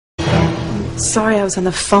Sorry I was on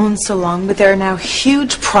the phone so long, but there are now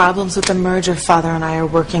huge problems with the merger Father and I are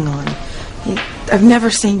working on. I've never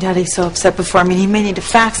seen Daddy so upset before. I mean, he may need to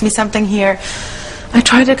fax me something here. I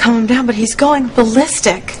tried to calm him down, but he's going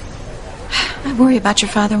ballistic. I worry about your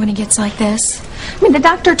father when he gets like this. I mean, the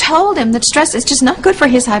doctor told him that stress is just not good for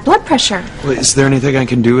his high blood pressure. Well, is there anything I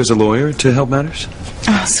can do as a lawyer to help matters?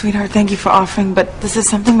 Oh, sweetheart, thank you for offering, but this is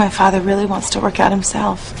something my father really wants to work out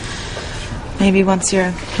himself. Maybe once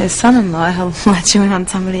you're his son-in-law, he'll let you in on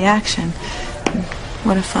some of the action.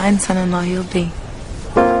 What a fine son-in-law you'll be.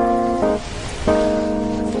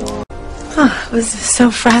 Oh, I was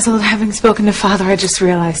so frazzled having spoken to Father, I just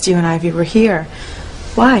realized you and Ivy were here.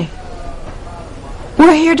 Why?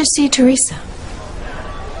 We're here to see Teresa.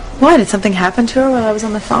 Why? Did something happen to her while I was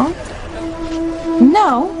on the phone?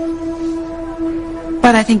 No.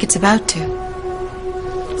 But I think it's about to.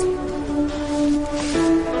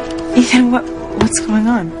 Ethan, what's going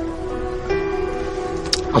on?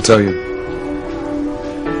 I'll tell you.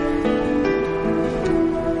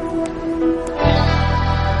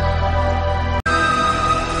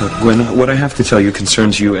 Look, Gwen, what I have to tell you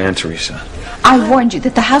concerns you and Teresa. I warned you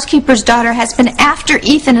that the housekeeper's daughter has been after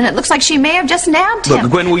Ethan, and it looks like she may have just nabbed him.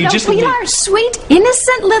 Look, Gwen, will you just... No, our sweet,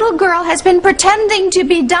 innocent little girl has been pretending to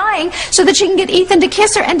be dying so that she can get Ethan to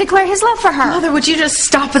kiss her and declare his love for her. Mother, would you just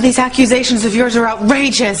stop with these accusations of yours are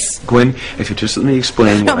outrageous? Gwen, if you just let me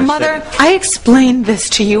explain what Mother, I explained this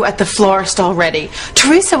to you at the florist already.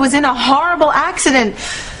 Teresa was in a horrible accident.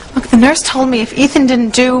 Look, the nurse told me if Ethan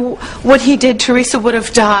didn't do what he did, Teresa would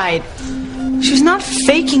have died. She's not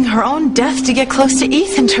faking her own death to get close to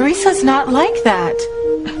Ethan. Teresa's not like that.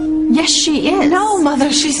 Yes, she is. No,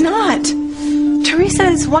 Mother, she's not. Teresa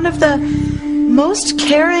is one of the most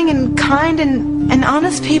caring and kind and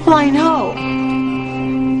honest people I know.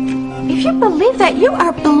 If you believe that, you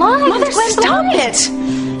are blind. Mother, stop it.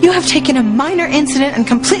 You have taken a minor incident and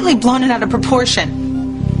completely blown it out of proportion.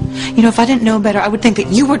 You know, if I didn't know better, I would think that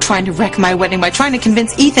you were trying to wreck my wedding by trying to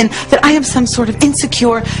convince Ethan that I am some sort of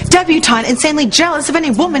insecure debutante, insanely jealous of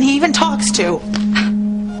any woman he even talks to.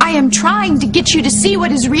 I am trying to get you to see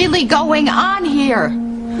what is really going on here.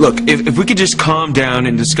 Look, if we could just calm down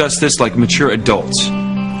and discuss this like mature adults.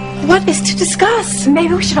 What is to discuss?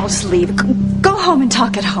 Maybe we should all just leave. Go home and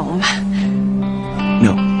talk at home.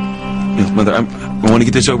 No, Mother, I want to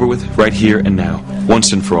get this over with right here and now,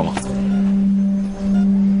 once and for all.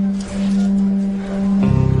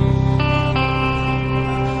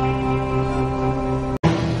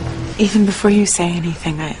 Ethan, before you say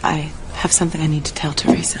anything, I have something I need to tell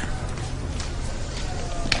Teresa.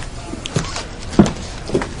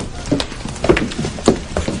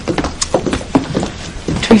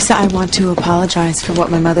 Teresa, I want to apologize for what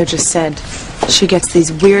my mother just said. She gets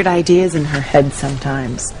these weird ideas in her head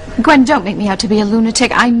sometimes. Gwen, don't make me out to be a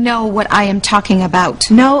lunatic. I know what I am talking about.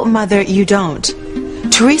 No, Mother, you don't.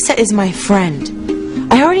 Teresa is my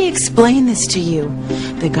friend. I already explained this to you.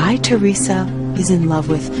 The guy Teresa is in love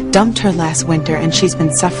with dumped her last winter, and she's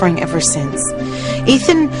been suffering ever since.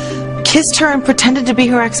 Ethan kissed her and pretended to be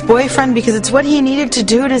her ex-boyfriend because it's what he needed to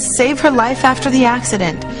do to save her life after the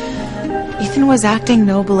accident. Ethan was acting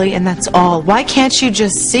nobly, and that's all. Why can't you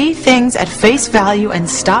just see things at face value and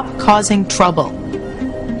stop causing trouble?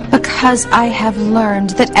 Because I have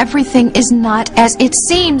learned that everything is not as it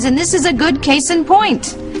seems, and this is a good case in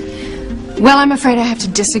point. Well, I'm afraid I have to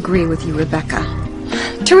disagree with you, Rebecca.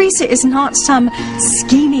 Teresa is not some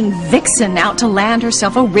scheming vixen out to land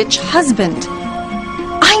herself a rich husband.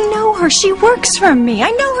 I know her. She works for me.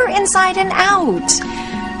 I know her inside and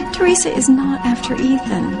out. Teresa is not after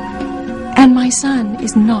Ethan. And my son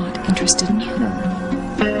is not interested in her.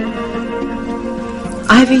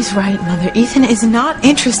 Ivy's right, Mother. Ethan is not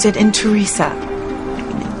interested in Teresa.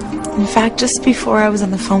 In fact, just before I was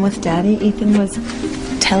on the phone with Daddy, Ethan was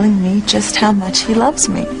telling me just how much he loves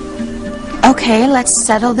me. Okay, let's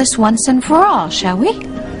settle this once and for all, shall we?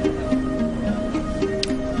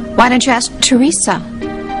 Why don't you ask Teresa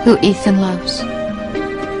who Ethan loves?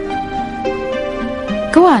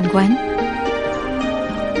 Go on, Gwen.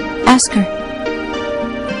 Ask her.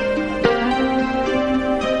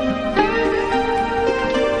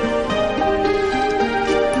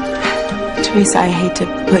 Teresa, I hate to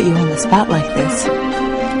put you on the spot like this.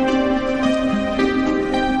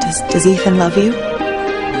 Does Ethan love you?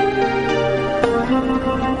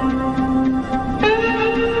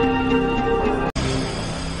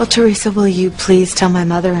 Well, Teresa, will you please tell my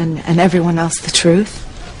mother and everyone else the truth?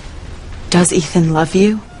 Does Ethan love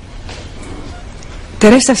you?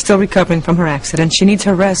 Teresa's still recovering from her accident. She needs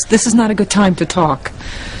her rest. This is not a good time to talk.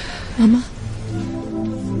 Mama,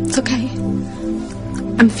 it's okay.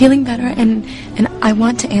 I'm feeling better, and I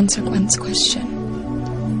want to answer Gwen's question.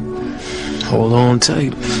 Hold on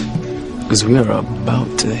tight, because we are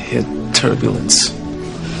about to hit turbulence.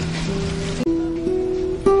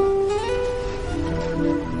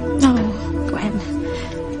 No, Gwen.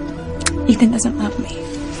 Ethan doesn't love me.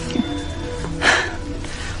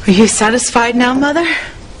 Are you satisfied now, Mother?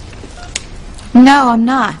 No, I'm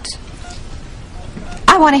not.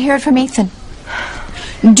 I want to hear it from Ethan.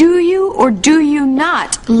 Do you or do you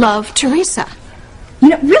not love Teresa? You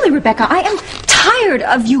know, really, Rebecca, I am tired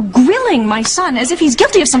of you grilling my son as if he's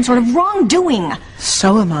guilty of some sort of wrongdoing.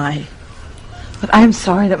 So am I. But I am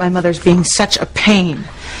sorry that my mother's being such a pain.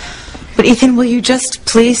 But Ethan, will you just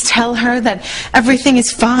please tell her that everything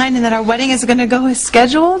is fine and that our wedding is going to go as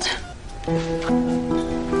scheduled?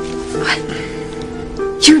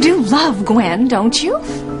 You do love Gwen, don't you?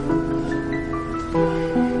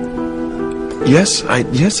 Yes, I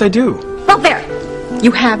do. Well, there.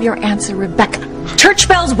 You have your answer, Rebecca. Church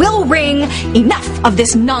bells will ring. Enough of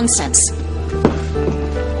this nonsense.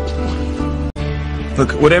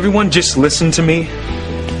 Look, would everyone just listen to me?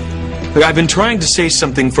 Look, I've been trying to say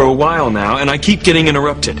something for a while now, and I keep getting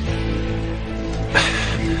interrupted.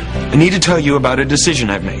 I need to tell you about a decision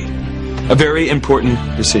I've made. A very important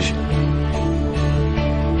decision.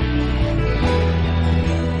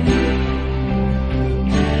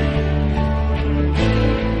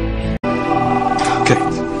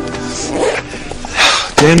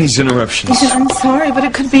 Damn these interruptions. I'm sorry, but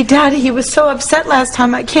it could be Daddy. He was so upset last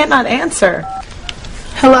time, I can't not answer.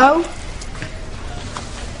 Hello?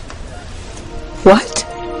 What?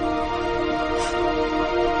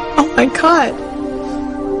 Oh my God.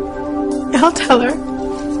 I'll tell her.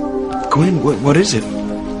 Gwen, what is it?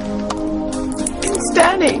 It's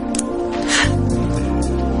Daddy.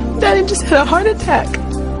 Daddy just had a heart attack.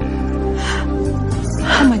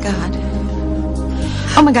 Oh my God.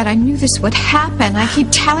 Oh my God, I knew this would happen. I keep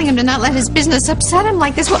telling him to not let his business upset him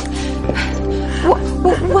like this. How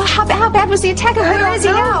bad was the attack? Where is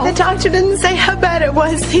he now? The doctor didn't say how bad it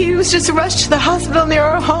was. He was just rushed to the hospital near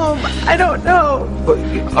our home. I don't know.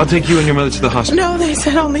 I'll take you and your mother to the hospital. No, they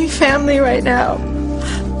said only family right now.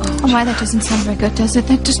 Oh my, that doesn't sound very good, does it?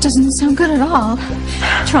 That just doesn't sound good at all.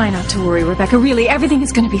 Try not to worry, Rebecca. Really, everything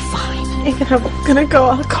is going to be fine. I'm gonna go.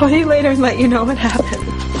 I'll call you later and let you know what happened.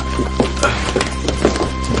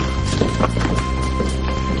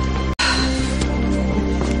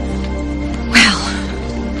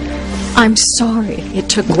 I'm sorry it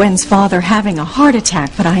took Gwen's father having a heart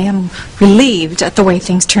attack, but I am relieved at the way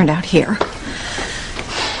things turned out here.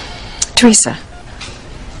 Teresa,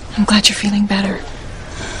 I'm glad you're feeling better.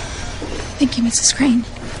 Thank you, Mrs. Crane.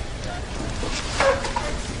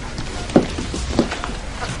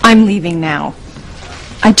 I'm leaving now.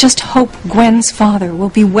 I just hope Gwen's father will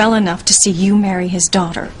be well enough to see you marry his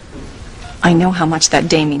daughter. I know how much that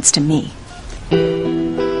day means to me.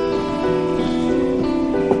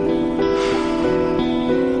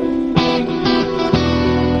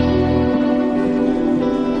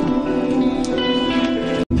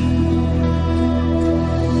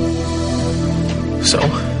 So, did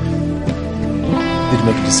you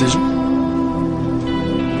make a decision?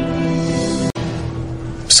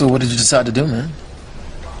 So what did you decide to do, man?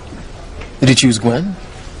 Did you choose Gwen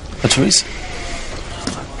or Teresa?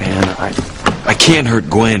 Man, I can't hurt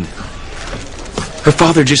Gwen. Her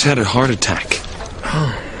father just had a heart attack.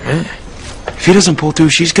 Oh, man. If he doesn't pull through,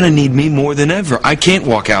 she's gonna need me more than ever. I can't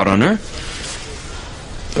walk out on her.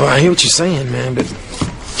 Well, I hear what you're saying, man, but...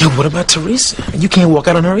 Yo, what about Teresa? You can't walk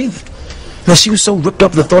out on her either. Now, she was so ripped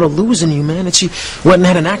up with the thought of losing you, man, that she went and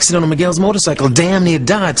had an accident on Miguel's motorcycle. Damn near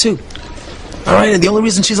died, too. All right, and the only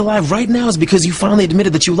reason she's alive right now is because you finally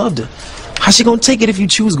admitted that you loved her. How's she gonna take it if you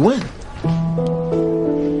choose Gwen?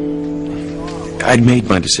 I'd made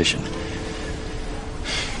my decision.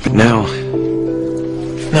 But now...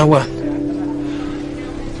 Now what?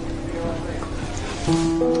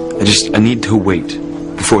 I need to wait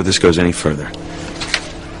before this goes any further.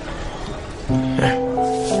 Yeah,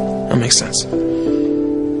 that makes sense.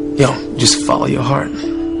 Yo, just follow your heart,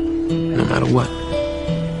 no matter what.